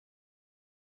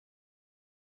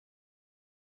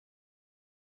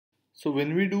So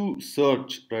when we do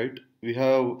search, right, we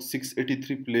have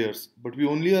 683 players, but we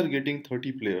only are getting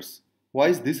 30 players. Why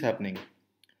is this happening?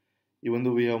 Even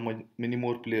though we have many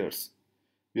more players,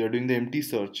 we are doing the empty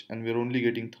search and we are only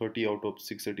getting 30 out of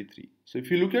 683. So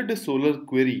if you look at the Solr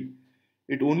query,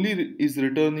 it only is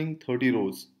returning 30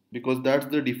 rows because that's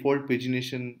the default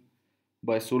pagination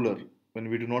by Solr. When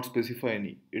we do not specify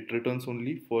any, it returns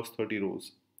only first 30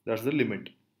 rows. That's the limit.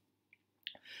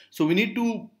 So we need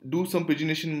to do some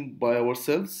pagination by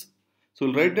ourselves. So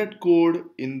we'll write that code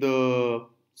in the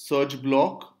search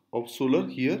block of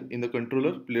Solr here in the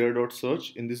controller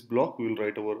player.search. In this block, we will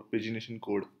write our pagination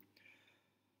code.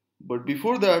 But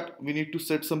before that, we need to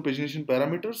set some pagination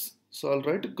parameters. So I'll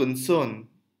write a concern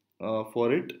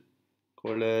for it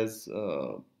called as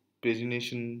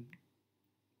pagination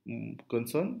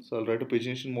concern. So I'll write a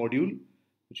pagination module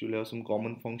which will have some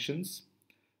common functions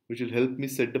which will help me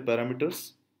set the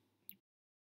parameters.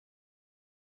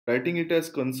 Writing it as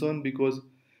concern because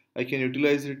I can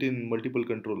utilize it in multiple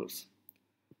controllers.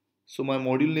 So my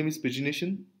module name is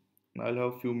pagination. I'll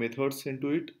have a few methods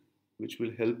into it which will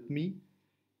help me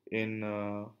in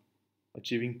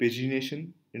achieving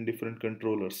pagination in different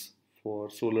controllers for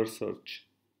Solr search.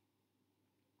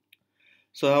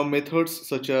 So I have methods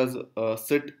such as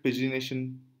set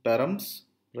pagination params,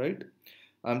 right?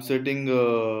 I'm setting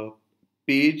a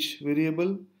page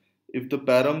variable. If the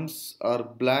params are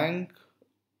blank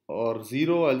or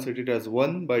 0, I'll set it as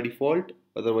 1 by default,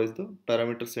 otherwise the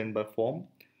parameter sent by form.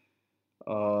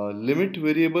 Limit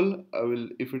variable,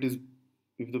 if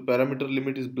the parameter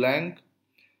limit is blank,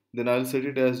 then I'll set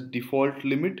it as default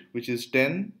limit, which is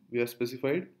 10 we have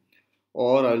specified,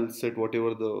 or I'll set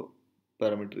whatever the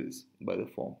parameter is by the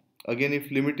form. Again,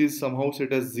 if limit is somehow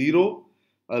set as 0,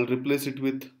 I'll replace it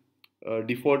with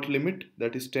default limit,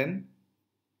 that is 10.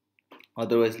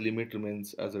 Otherwise limit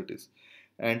remains as it is.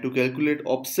 And to calculate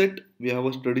offset, we have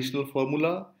a traditional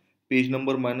formula, page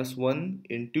number minus 1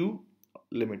 into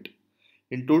limit.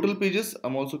 In total pages,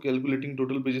 I'm also calculating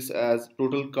total pages as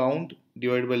total count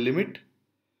divided by limit,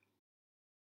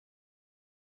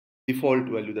 default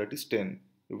value, that is 10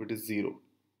 if it is 0.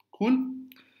 Cool.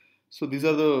 So these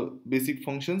are the basic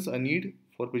functions I need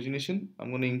for pagination.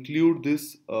 I'm going to include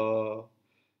this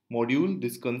module,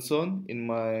 this concern, in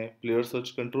my player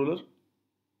search controller,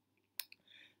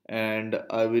 and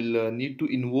I will need to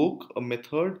invoke a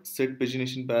method set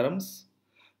pagination params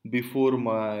before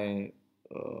my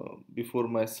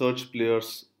search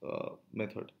players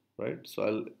method, right? So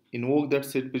I'll invoke that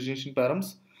set pagination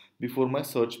params before my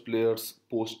search players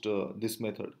post this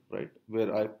method, right,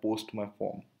 where I post my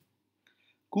form.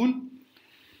 Cool.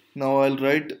 Now I'll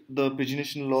write the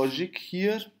pagination logic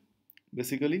here,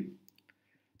 basically.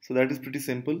 So that is pretty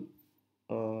simple.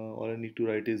 All I need to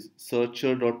write is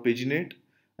searcher.paginate.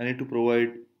 I need to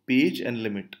provide page and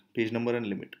limit, page number and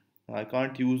limit. I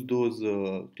can't use those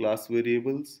class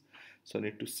variables, so I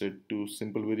need to set two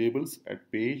simple variables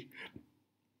at page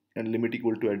and limit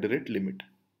equal to @limit.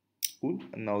 Cool.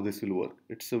 And now this will work.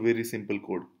 It's a very simple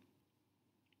code.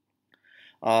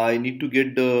 I need to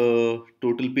get the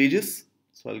total pages.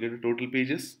 So I'll get the total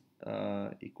pages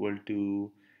equal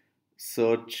to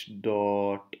search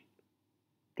dot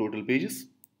total pages,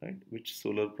 right, which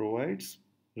Solr provides,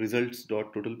 results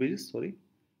dot total pages, sorry.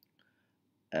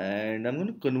 And I'm going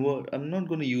to convert, I'm not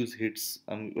going to use hits,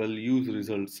 I'll use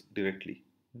results directly.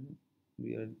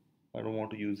 I don't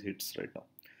want to use hits right now.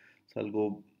 So I'll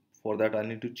go, for that I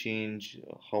need to change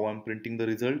how I'm printing the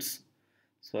results.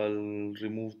 So I'll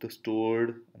remove the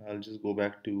stored and I'll just go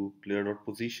back to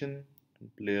player.position,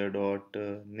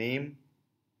 player.name,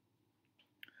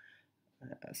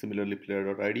 similarly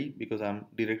player.id, because I'm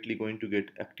directly going to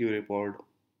get active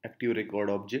record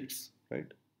objects,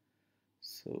 right?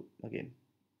 So again,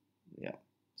 yeah,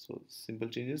 so simple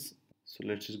changes. So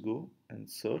let's just go and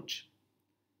search.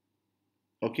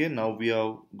 Okay, now we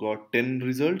have got 10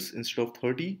 results instead of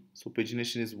 30. So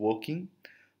pagination is working,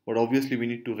 but obviously we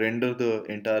need to render the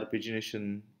entire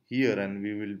pagination here and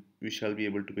we shall be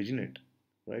able to paginate,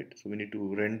 right? So we need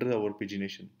to render our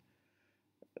pagination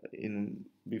in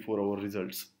before our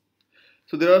results.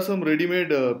 So there are some ready-made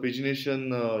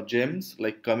pagination gems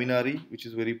like Kaminari, which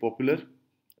is very popular.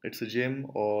 It's a gem,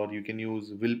 or you can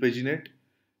use Will Paginate.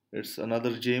 It's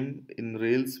another gem in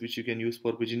Rails which you can use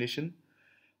for pagination.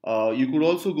 You could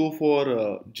also go for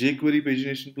jQuery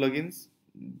pagination plugins.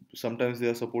 Sometimes they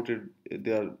are supported,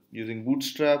 they are using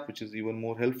Bootstrap, which is even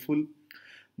more helpful.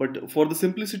 But for the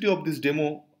simplicity of this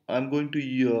demo, I'm going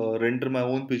to render my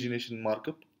own pagination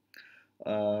markup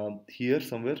here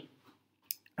somewhere.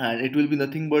 And it will be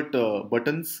nothing but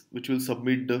buttons which will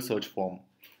submit the search form.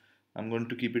 I'm going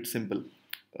to keep it simple,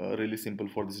 really simple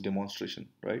for this demonstration,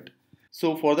 right?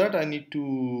 So for that I need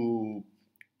to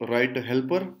write a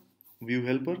helper, view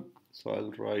helper. So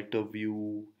I'll write a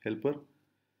view helper,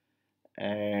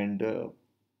 and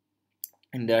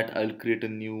in that I'll create a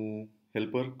new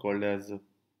helper called as a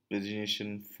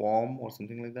pagination form or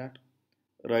something like that.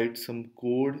 Write some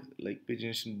code like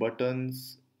pagination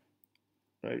buttons,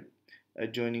 right?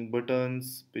 Adjoining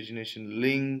buttons, pagination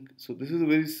link. So this is a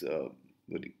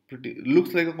very pretty,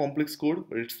 looks like a complex code,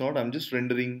 but it's not. I'm just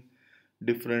rendering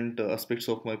different aspects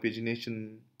of my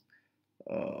pagination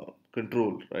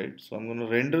control, right? So I'm going to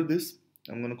render this.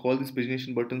 I'm going to call this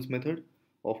pagination buttons method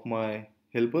of my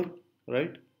helper,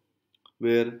 right?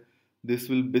 Where this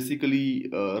will basically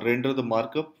render the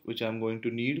markup which I'm going to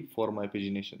need for my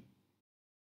pagination.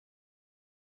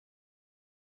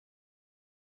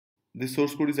 This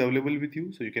source code is available with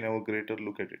you, so you can have a greater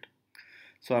look at it.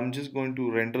 So I'm just going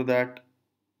to render that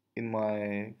in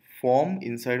my form,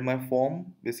 inside my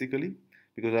form basically,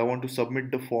 because I want to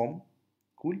submit the form.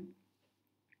 Cool.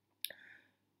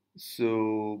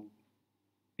 So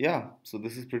yeah, so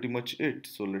this is pretty much it.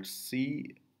 So let's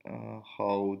see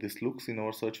how this looks in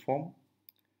our search form,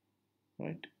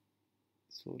 right?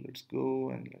 So let's go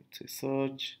and let's say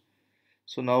search.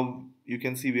 So now you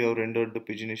can see we have rendered the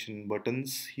pagination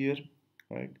buttons here,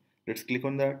 right? Let's click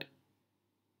on that.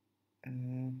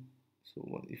 Uh,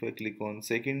 so if I click on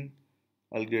second,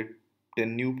 I'll get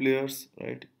 10 new players,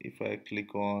 right? If I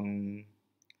click on,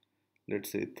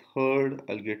 let's say third,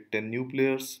 I'll get 10 new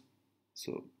players.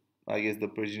 So I guess the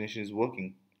pagination is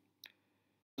working.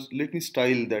 Let me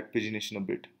style that pagination a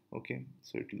bit. Okay,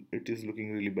 so it is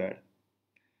looking really bad.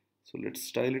 So let's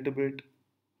style it a bit,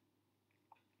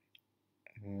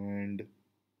 and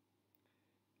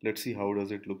let's see how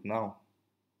does it look now.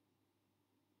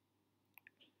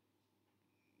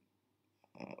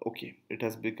 Okay, it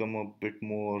has become a bit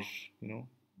more,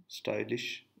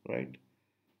 stylish, right?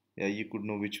 Yeah, you could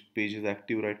know which page is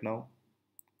active right now.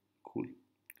 Cool.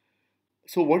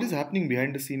 So what is happening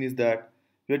behind the scene is that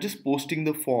we are just posting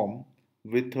the form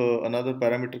with another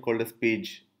parameter called as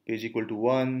page equal to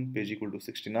 1, page equal to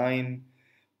 69,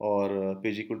 or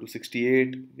page equal to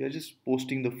 68. We are just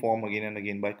posting the form again and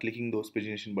again by clicking those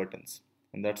pagination buttons,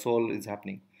 and that's all is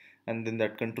happening. And then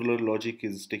that controller logic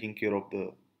is taking care of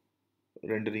the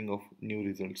rendering of new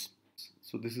results.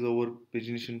 So this is our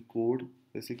pagination code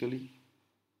basically,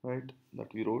 right,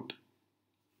 that we wrote.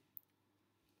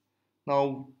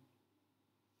 Now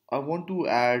I want to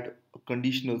add a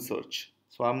conditional search.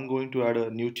 So I'm going to add a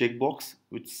new checkbox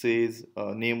which says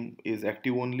name is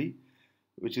active only,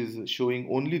 which is showing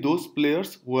only those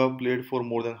players who have played for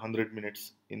more than 100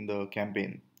 minutes in the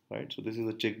campaign, right? So this is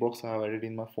a checkbox I have added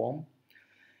in my form,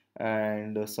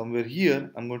 and somewhere here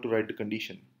I'm going to write the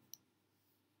condition.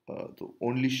 So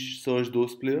only search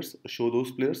those players, show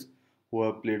those players who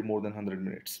have played more than 100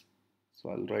 minutes. So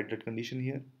I'll write that condition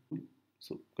here.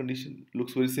 So condition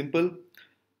looks very simple.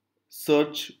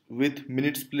 Search with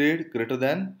minutes played greater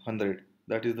than 100.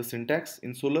 That is the syntax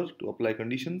in Solr to apply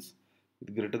conditions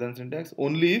with greater than syntax.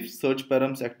 Only if search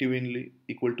params actively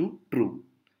equal to true.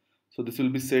 So this will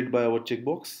be set by our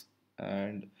checkbox.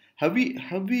 And have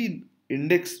we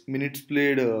indexed minutes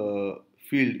played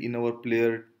field in our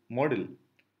player model?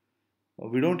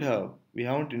 We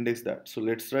haven't indexed that. So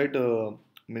let's write a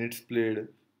minutes played,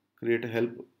 create a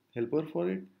helper for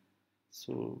it.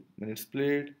 So minutes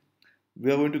played,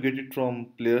 we are going to get it from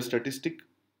player statistic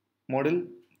model.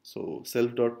 So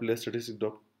self.player statistic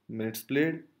dot minutes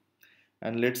played,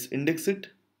 and let's index it.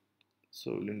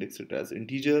 So we'll index it as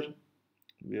integer.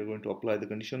 We are going to apply the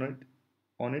condition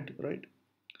on it, right?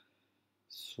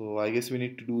 So I guess we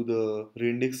need to do the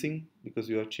reindexing because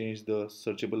we have changed the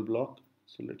searchable block.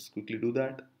 So let's quickly do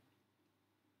that.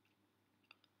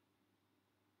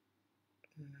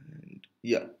 And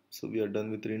yeah, so we are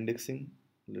done with reindexing.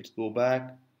 Let's go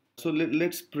back. So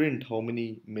let's print how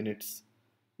many minutes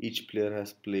each player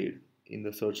has played in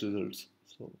the search results.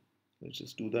 So let's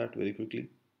just do that very quickly.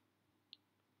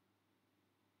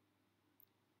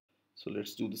 So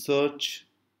let's do the search,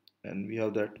 and we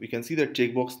have that. We can see that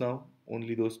checkbox now,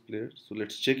 only those players. So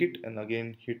let's check it and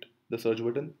again hit the search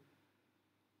button.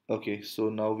 Okay, so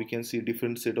now we can see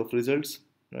different set of results,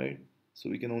 right? So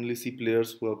we can only see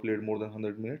players who have played more than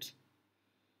 100 minutes.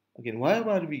 Again, why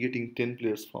are we getting 10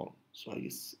 players found? So I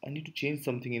guess I need to change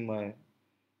something in my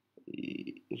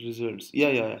results.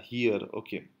 Yeah, here.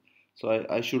 Okay. So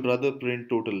I should rather print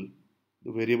total,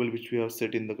 the variable which we have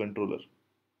set in the controller,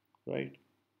 right?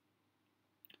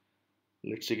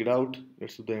 Let's check it out.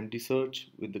 Let's do the empty search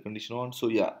with the condition on. So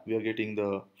yeah, we are getting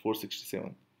the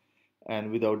 467,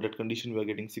 and without that condition, we are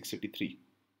getting 683.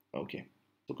 Okay.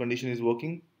 So condition is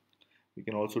working. We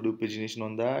can also do pagination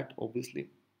on that, obviously.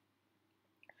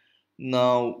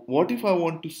 Now, what if I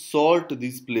want to sort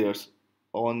these players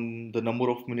on the number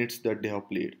of minutes that they have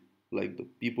played? Like the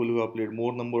people who have played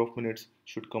more number of minutes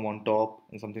should come on top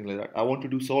and something like that. I want to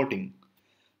do sorting.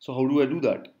 So how do I do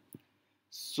that?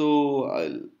 So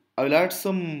I'll add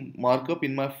some markup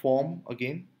in my form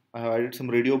again. I have added some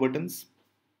radio buttons.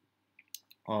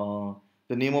 Uh,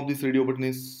 the name of this radio button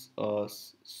is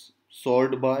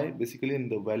sort by basically,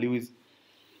 and the value is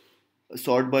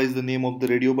sort by is the name of the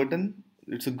radio button.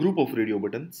 It's a group of radio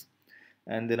buttons,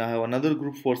 and then I have another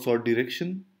group for sort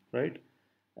direction, right?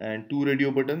 And two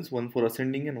radio buttons, one for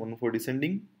ascending and one for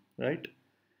descending, right?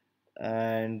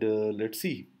 And let's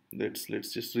see. Let's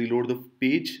just reload the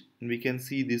page, and we can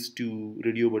see these two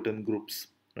radio button groups,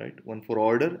 right? One for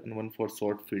order and one for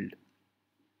sort field.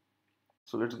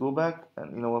 So let's go back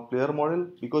and in our player model,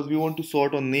 because we want to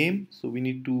sort on name, so we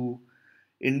need to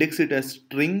index it as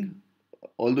string.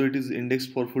 Although it is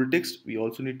indexed for full text, we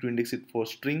also need to index it for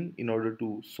string in order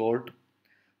to sort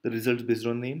the results based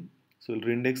on name. So we'll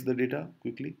reindex the data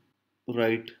quickly,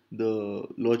 write the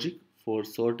logic for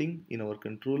sorting in our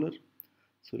controller.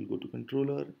 So we'll go to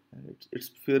controller, and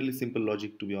it's fairly simple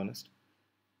logic, to be honest.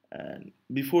 And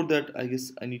before that, I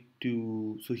guess I need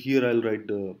to, so here I'll write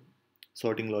the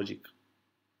sorting logic.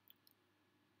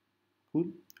 Cool.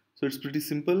 So it's pretty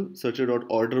simple.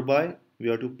 Searcher.order by, we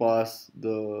have to pass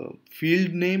the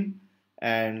field name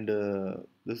and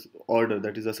this order,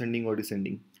 that is ascending or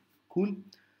descending. Cool.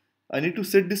 I need to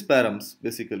set these params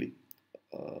basically.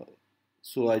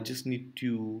 So I just need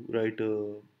to write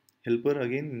a helper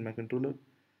again in my controller.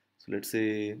 So let's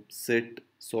say set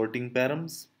sorting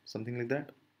params, something like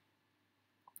that.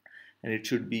 And it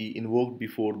should be invoked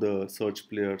before the search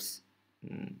player's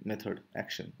method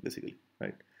action basically,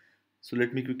 right? So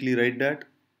let me quickly write that.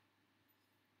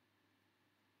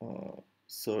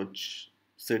 Search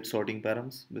set sorting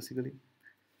params basically.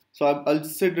 So I'll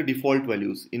just set the default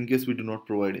values in case we do not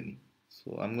provide any.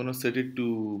 So I'm gonna set it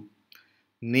to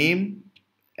name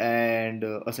and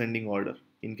ascending order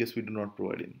in case we do not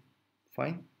provide any.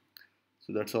 Fine.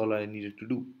 So that's all I needed to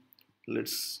do.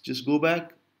 Let's just go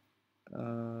back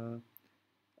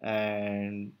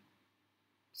and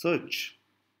search.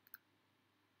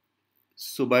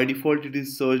 So by default it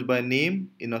is searched by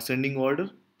name in ascending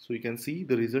order. So you can see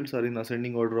the results are in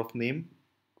ascending order of name.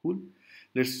 Cool.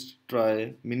 Let's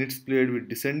try minutes played with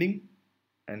descending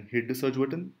and hit the search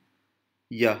button.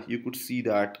 Yeah, you could see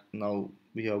that now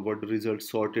we have got the results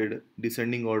sorted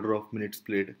descending order of minutes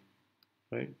played,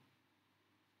 right?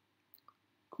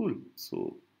 Cool.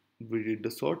 So we did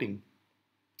the sorting.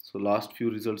 So last few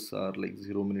results are like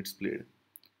 0 minutes played.